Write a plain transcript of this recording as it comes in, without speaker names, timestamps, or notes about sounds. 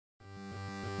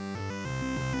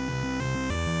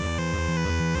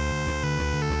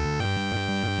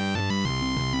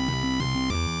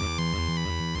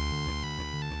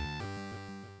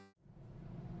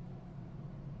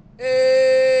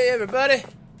everybody,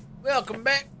 welcome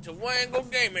back to Wangle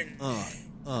Gaming.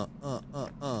 Look Look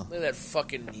at that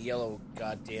fucking yellow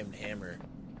goddamn hammer.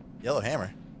 Yellow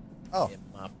hammer? Oh. In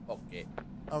my pocket.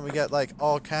 Oh, we got like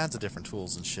all kinds of different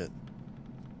tools and shit.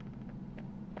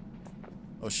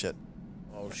 Oh shit.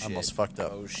 Oh shit. Almost fucked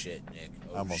up. Oh shit, Nick.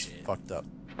 Oh Almost shit. fucked up.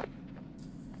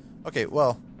 Okay,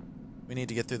 well, we need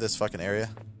to get through this fucking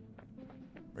area.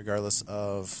 Regardless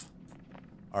of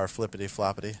our flippity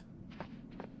floppity.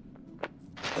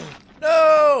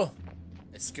 No!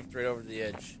 I skipped right over the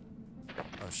edge.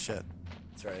 Oh shit.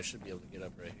 Sorry, I should be able to get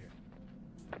up right here.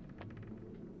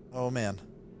 Oh man.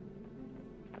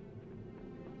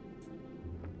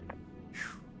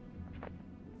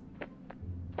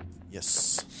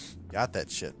 Yes. Got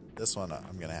that shit. This one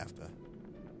I'm gonna have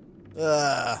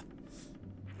to.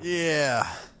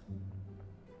 Yeah.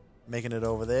 Making it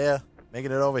over there.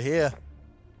 Making it over here.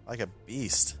 Like a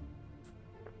beast.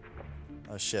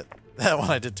 Oh shit. That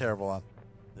one I did terrible on.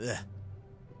 Ugh.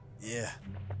 Yeah.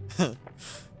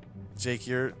 Jake,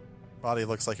 your body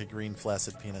looks like a green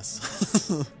flaccid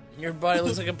penis. Your body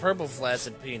looks like a purple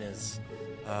flaccid penis.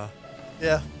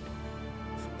 Yeah.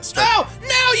 Oh!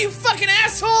 No, you fucking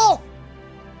asshole!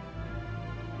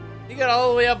 You got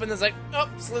all the way up and it's like, oh,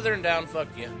 slithering down, fuck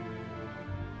you.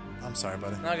 I'm sorry,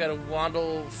 buddy. Now I gotta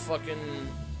waddle fucking...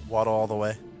 Waddle all the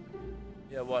way.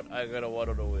 Yeah, what? I gotta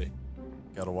waddle away.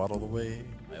 Gotta waddle the way.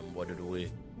 I am waddled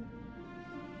away.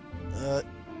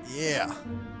 Yeah.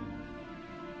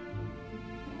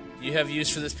 Do you have use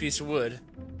for this piece of wood?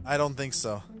 I don't think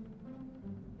so.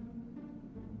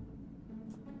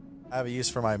 I have a use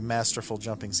for my masterful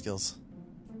jumping skills.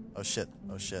 Oh shit,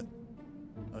 oh shit.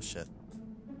 Oh shit.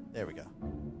 There we go.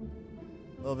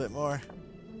 A little bit more.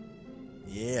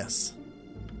 Yes.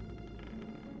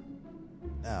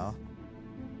 Now.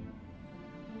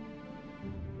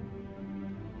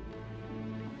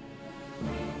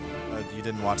 You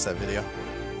didn't watch that video.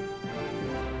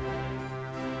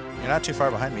 You're not too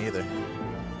far behind me either.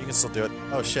 You can still do it.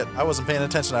 Oh shit, I wasn't paying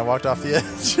attention. I walked off the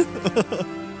edge.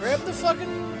 Grab the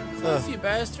fucking cliff, you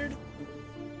bastard.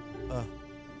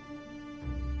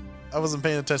 I wasn't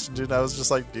paying attention, dude. I was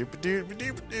just like doop doop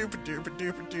doop doop doop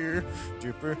doop doop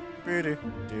dooper doop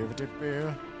doop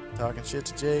doop talking shit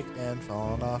to Jake and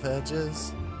falling off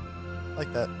edges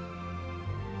like that.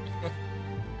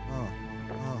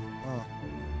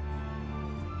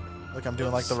 Look, I'm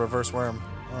doing like the reverse worm.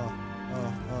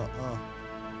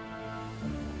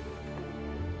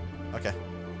 Okay.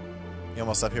 You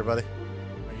almost up here, buddy?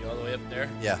 Are you all the way up there?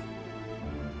 Yeah.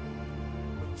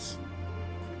 Oops.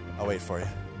 I'll wait for you.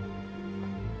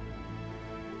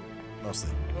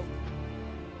 Mostly. Oh.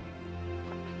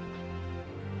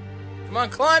 Come on,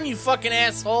 climb, you fucking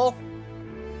asshole!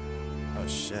 Oh,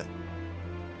 shit.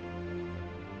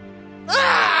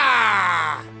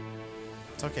 Ah!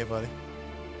 It's okay, buddy.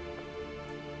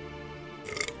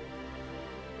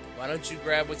 Why don't you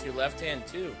grab with your left hand,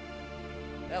 too?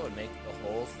 That would make the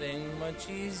whole thing much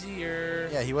easier.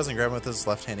 Yeah, he wasn't grabbing with his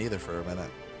left hand either for a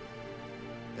minute.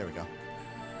 There we go.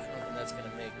 I don't think that's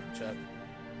gonna make it, Chuck.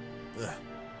 Ugh.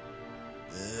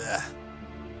 Ugh.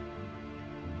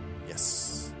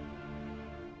 Yes.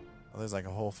 Well, there's like a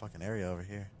whole fucking area over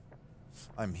here.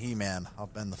 I'm He-Man. I'll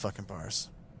bend the fucking bars.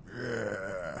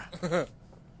 I'm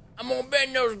gonna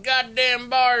bend those goddamn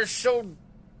bars so...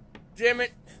 Damn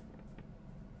it.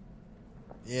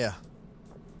 Yeah.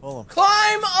 Pull him.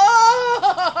 Climb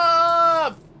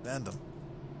up! Bend him.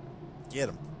 Get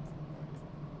him.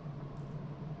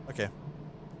 Okay.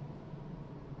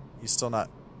 You still not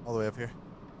all the way up here?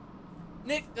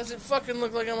 Nick, does it fucking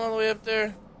look like I'm all the way up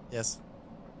there? Yes.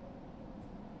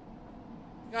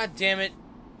 God damn it.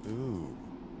 Ooh.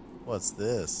 What's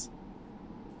this?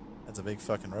 That's a big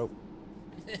fucking rope.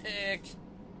 Nick,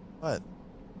 What?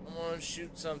 I want to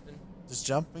shoot something. Just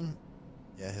jumping?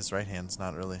 Yeah, his right hand's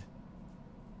not really...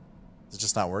 Is it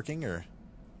just not working, or...?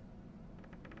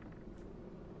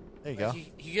 There you go.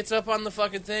 He gets up on the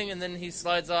fucking thing, and then he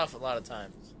slides off a lot of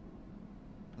times.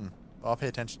 Well, I'll pay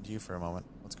attention to you for a moment.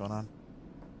 What's going on?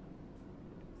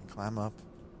 And climb up.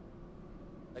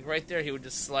 Like right there, he would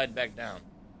just slide back down.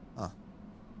 Huh.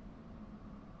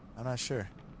 I'm not sure.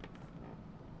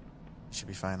 You should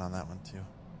be fine on that one, too.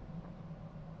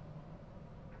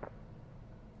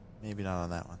 Maybe not on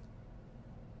that one.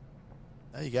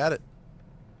 Oh, you got it.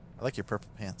 I like your purple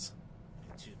pants.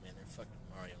 Me too, man. They're fucking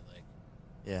Mario-like.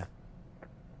 Yeah.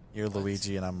 You're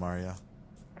Luigi and I'm Mario.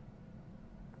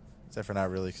 Except for not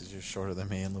really, because you're shorter than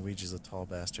me and Luigi's a tall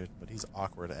bastard. But he's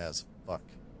awkward as fuck.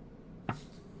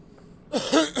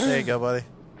 There you go, buddy.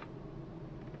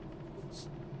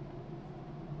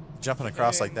 Jumping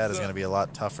across like that is going to be a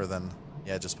lot tougher than,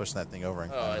 yeah, just pushing that thing over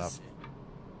and Oh, climbing I up. see.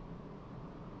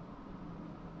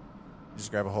 You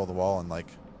just grab a hold of the wall and, like,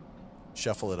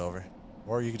 shuffle it over.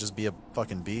 Or you could just be a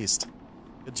fucking beast.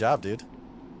 Good job, dude.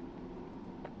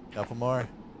 Couple more.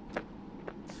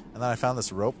 And then I found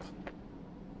this rope.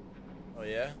 Oh,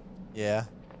 yeah? Yeah.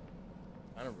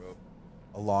 Kind of rope.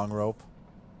 A long rope.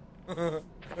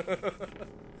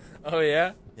 Oh,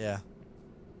 yeah? Yeah.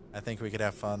 I think we could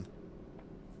have fun.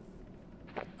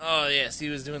 Oh, yes, he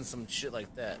was doing some shit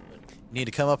like that. But... You need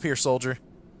to come up here, soldier,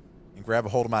 and grab a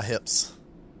hold of my hips.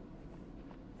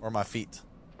 Or my feet.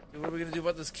 Dude, what are we going to do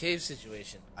about this cave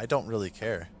situation? I don't really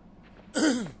care.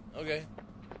 Okay.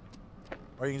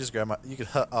 Or you can just grab my... You could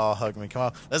hug me. Come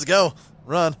on. Let's go.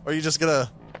 Run. Or you just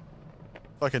gonna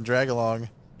fucking drag along.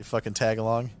 You fucking tag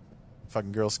along.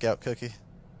 Fucking Girl Scout cookie.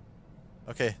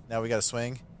 Okay, now we gotta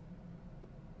swing.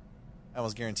 I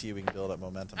almost guarantee you we can build up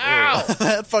momentum. Ow!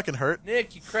 That fucking hurt.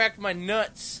 Nick, you cracked my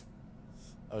nuts.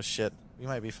 Oh shit. We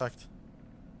might be fucked.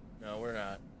 No, we're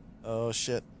not. Oh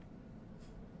shit.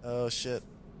 Oh shit.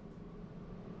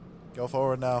 Go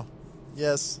forward now.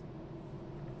 Yes.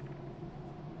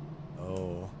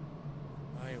 Oh.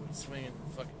 Why are we swinging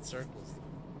in fucking circles?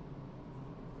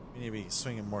 We need to be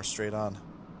swinging more straight on.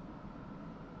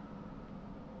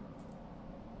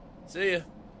 See ya.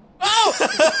 Oh!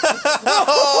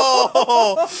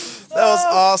 Oh! That was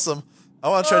awesome. I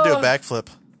want to try to do a backflip.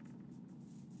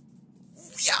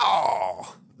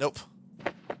 Yow! Nope.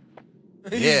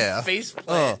 Yeah. Face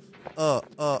plant.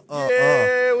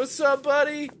 Yeah, what's up,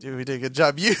 buddy? Dude, we did a good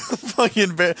job. You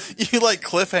fucking you like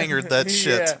cliffhangered that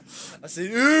shit. Yeah. I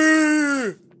said,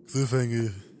 ooh!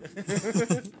 Cliffhanger.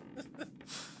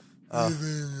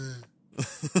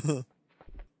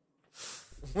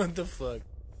 What the fuck?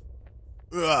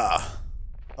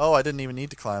 Oh, I didn't even need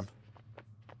to climb.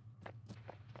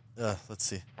 Let's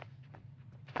see.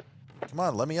 Come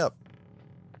on, let me up.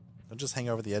 Don't just hang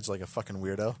over the edge like a fucking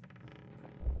weirdo.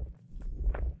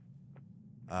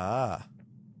 Ah.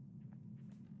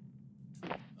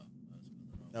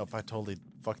 Nope, I totally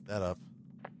fucked that up.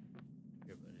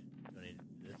 Here, buddy. Do I need to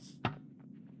do this?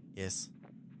 Yes.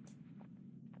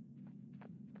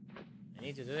 I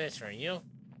need to do this for you.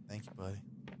 Thank you, buddy.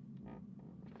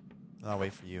 I'll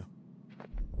wait for you.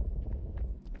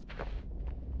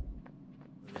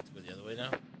 We have to go the other way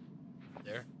now?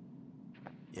 There?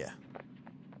 Yeah.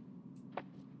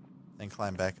 Then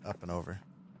climb back up and over.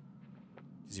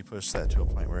 Because you push that to a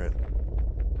point where it...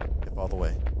 Yep, all the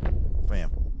way.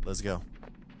 Bam. Let's go.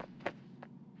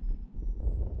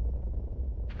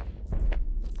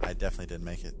 I definitely didn't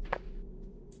make it.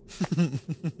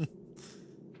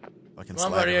 Fucking Come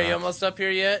on, buddy. Are you almost up here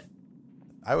yet?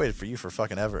 I waited for you for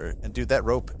fucking ever. And dude, that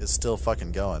rope is still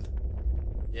fucking going.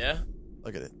 Yeah?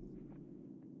 Look at it.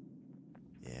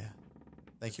 Yeah.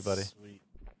 Thank you, buddy. Sweet.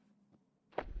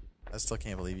 I still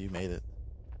can't believe you made it.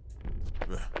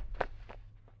 Yeah.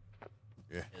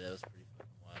 Yeah, that was pretty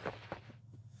fucking wild.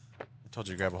 I told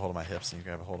you to grab a hold of my hips and you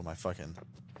grab a hold of my fucking...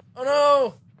 Oh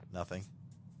no! Nothing.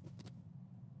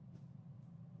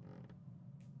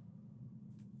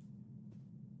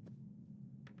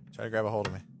 Try to grab a hold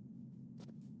of me.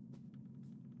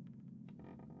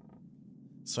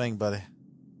 Swing, buddy.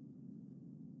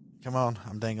 Come on,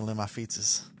 I'm dangling my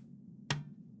feetses.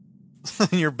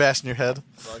 You're bashing your head.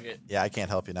 Fuck it. Yeah, I can't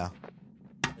help you now.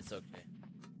 It's okay.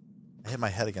 I hit my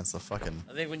head against the fucking...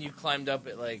 I think when you climbed up,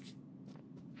 it like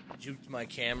juked my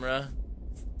camera.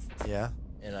 Yeah?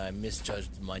 And I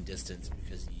misjudged my distance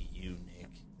because you, Nick.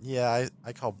 Yeah,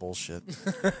 I call bullshit.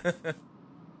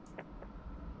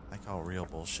 I call real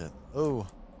bullshit. Oh.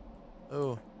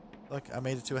 Oh. Look, I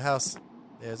made it to a house.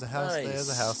 There's a house. Nice. There's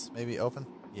a house. Maybe open?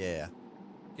 Yeah.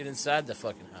 Get inside the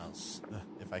fucking house.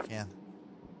 If I can.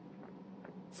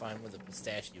 Find where the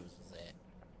pistachios is at.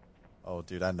 Oh,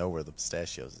 dude, I know where the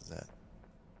pistachios is at.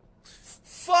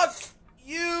 Fuck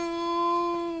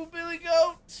you, Billy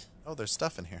Goat! Oh, there's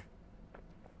stuff in here.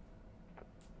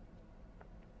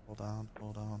 Hold on,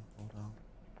 hold on, hold on.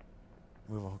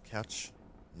 Move a whole couch?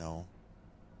 No.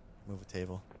 Move a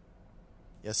table.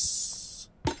 Yes.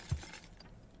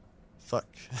 Fuck.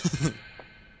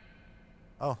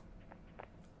 Oh.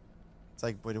 It's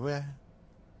like, wait, where?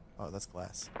 Oh, that's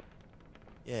glass.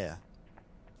 Yeah.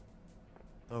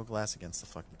 Throw glass against the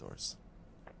fucking doors.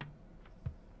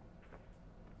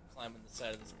 Climbing the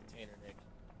side of this container, Nick.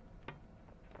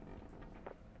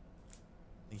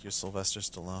 Think you're Sylvester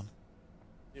Stallone?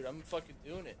 Dude, I'm fucking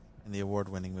doing it. In the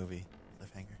award-winning movie,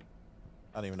 Cliffhanger.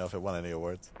 I don't even know if it won any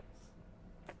awards.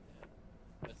 Yeah.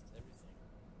 Best everything.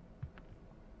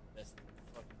 Best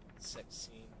fucking sex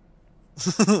scene.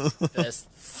 Best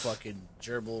fucking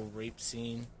gerbil rape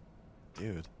scene.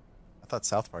 Dude. I thought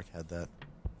South Park had that.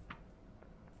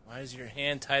 Why is your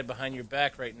hand tied behind your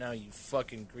back right now, you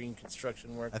fucking green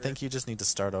construction worker? I think you just need to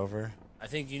start over. I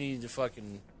think you need to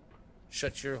fucking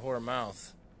shut your whore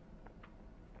mouth.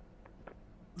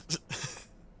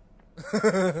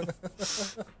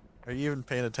 Are you even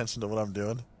paying attention to what I'm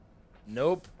doing?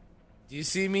 Nope. Do you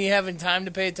see me having time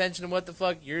to pay attention to what the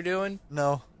fuck you're doing?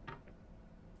 No.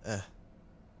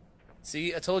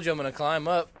 See, I told you I'm gonna climb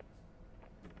up.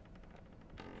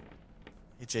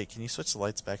 Hey, Jake, can you switch the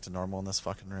lights back to normal in this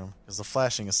fucking room? Because the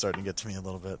flashing is starting to get to me a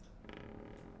little bit.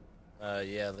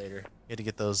 Yeah, later. You had to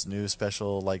get those new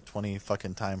special, like, 20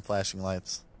 fucking time flashing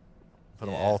lights. Put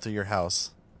them Yeah. all through your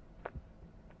house.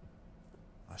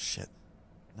 Oh, shit.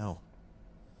 No.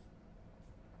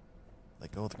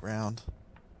 Let go of the ground.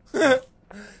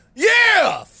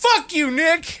 Yeah! Fuck you,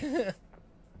 Nick!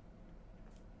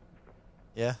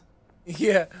 Yeah?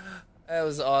 Yeah, that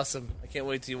was awesome. I can't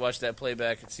wait till you watch that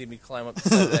playback and see me climb up the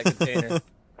side of that container.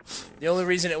 The only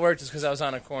reason it worked is because I was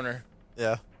on a corner.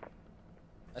 Yeah.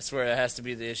 I swear that has to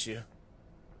be the issue. You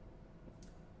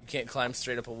can't climb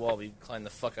straight up a wall, but you can climb the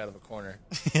fuck out of a corner.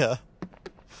 Yeah.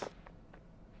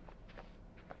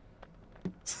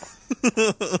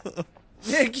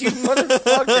 Nick, you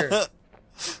motherfucker!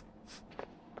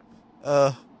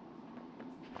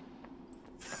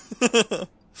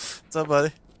 What's up,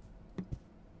 buddy?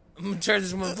 I'm gonna turn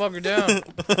this motherfucker down.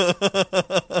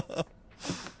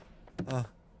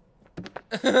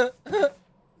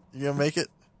 You gonna make it?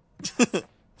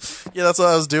 Yeah, that's what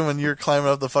I was doing when you were climbing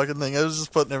up the fucking thing. I was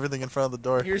just putting everything in front of the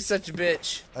door. You're such a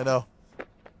bitch. I know.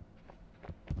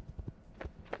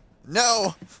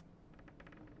 No!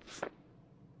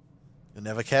 You'll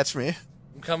never catch me.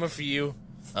 I'm coming for you.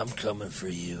 I'm coming for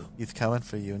you. He's coming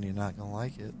for you and you're not gonna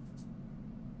like it.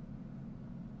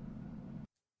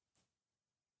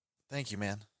 Thank you,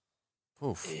 man.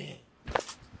 Oof.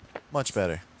 Much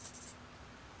better.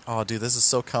 Oh, dude, this is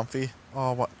so comfy.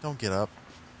 Oh, what? Don't get up.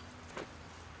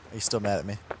 Are you still mad at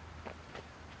me?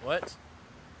 What?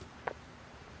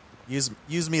 Use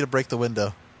me to break the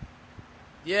window.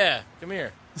 Yeah, come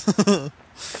here.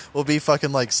 We'll be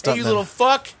fucking like stuntmen. Hey, you little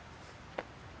fuck!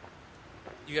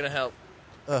 You gotta help.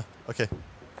 Okay.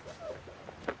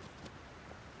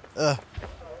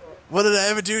 What did I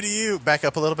ever do to you? Back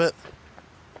up a little bit.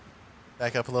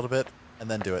 Back up a little bit,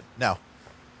 and then do it. Now.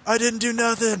 I didn't do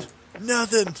nothing!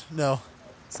 Nothing! No.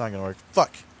 It's not gonna work.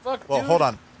 Fuck. Fuck, Well, dude. hold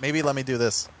on. Maybe let me do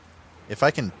this. If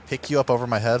I can pick you up over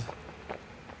my head.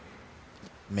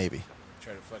 Maybe.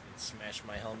 Try to fucking smash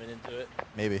my helmet into it.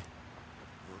 Maybe.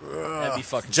 That'd be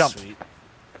fucking Jump. sweet.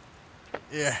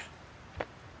 Yeah.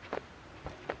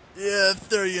 Yeah,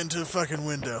 throw you into the fucking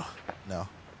window. No.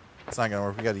 It's not gonna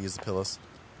work. We gotta use the pillows.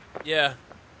 Yeah.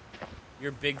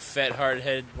 Your big fat hard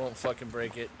head won't fucking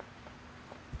break it.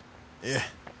 Yeah.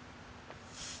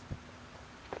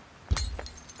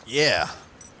 Yeah.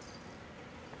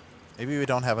 Maybe we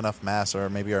don't have enough mass, or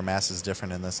maybe our mass is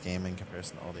different in this game in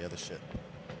comparison to all the other shit.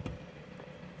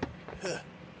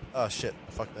 Oh shit,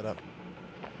 I fucked that up.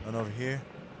 Run over here.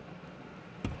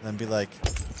 And then be like...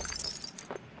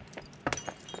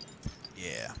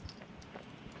 Yeah.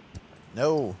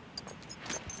 No.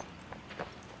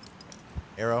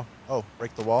 Arrow. Oh,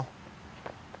 break the wall.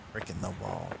 Breaking the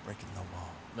wall. Breaking the wall.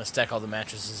 I'm gonna stack all the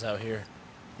mattresses out here.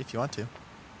 If you want to.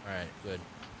 Alright, good.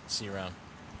 See you around.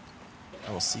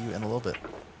 I will see you in a little bit.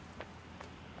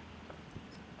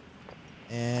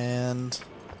 And...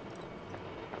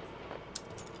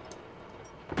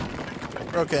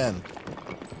 broken.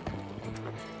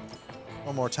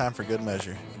 One more time for good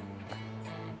measure.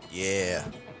 Yeah.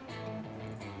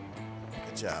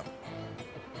 Good job.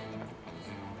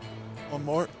 One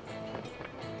more.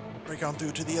 Break on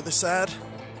through to the other side.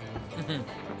 Yeah,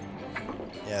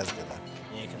 that's a good one.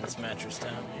 Yanking this mattress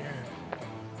down here.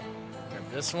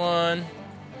 Grab this one.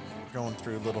 Going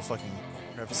through little fucking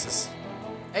crevices.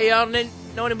 Hey, y'all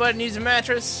know anybody needs a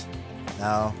mattress?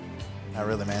 No, not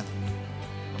really, man.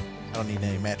 I don't need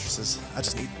any mattresses. I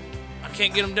just need... I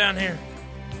can't get them down here.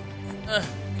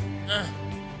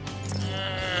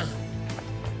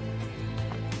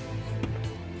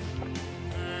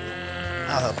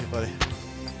 I'll help you, buddy.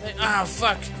 Oh,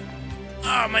 fuck.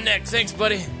 Oh, my neck. Thanks,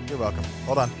 buddy. You're welcome.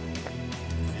 Hold on.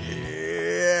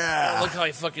 Yeah. Look how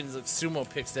he fucking sumo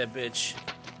picks that bitch.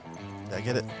 Did I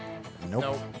get it? Nope.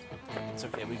 Nope. It's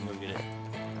okay. We can go get it.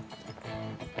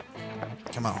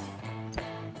 Come on.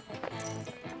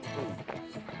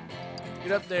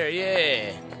 Get up there.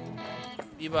 Yeah.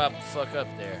 Bebop the fuck up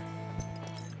there.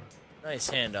 Nice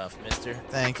handoff, mister.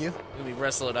 Thank you. Let me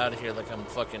wrestle it out of here like I'm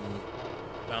fucking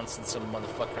bouncing some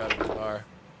motherfucker out of the bar.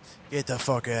 Get the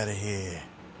fuck out of here.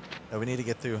 No, we need to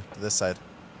get through to this side.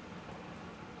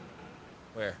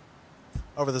 Where?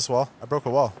 Over this wall. I broke a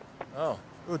wall. Oh.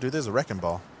 Oh, dude, there's a wrecking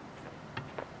ball.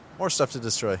 More stuff to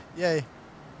destroy. Yay.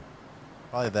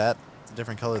 Probably that. It's a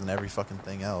different color than every fucking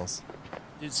thing else.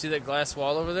 Dude, see that glass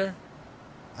wall over there?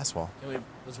 Glass wall. Can we...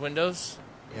 Those windows?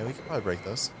 Yeah, we could probably break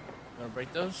those. You wanna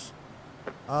break those?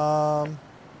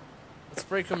 Let's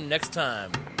break them next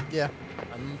time. Yeah.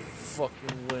 I'm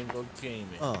fucking Wangle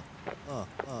Gaming.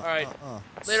 Alright.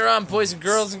 Later on, boys and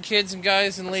girls and kids and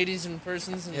guys and ladies and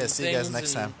persons and yeah, see you guys things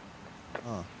next time.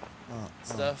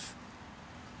 stuff.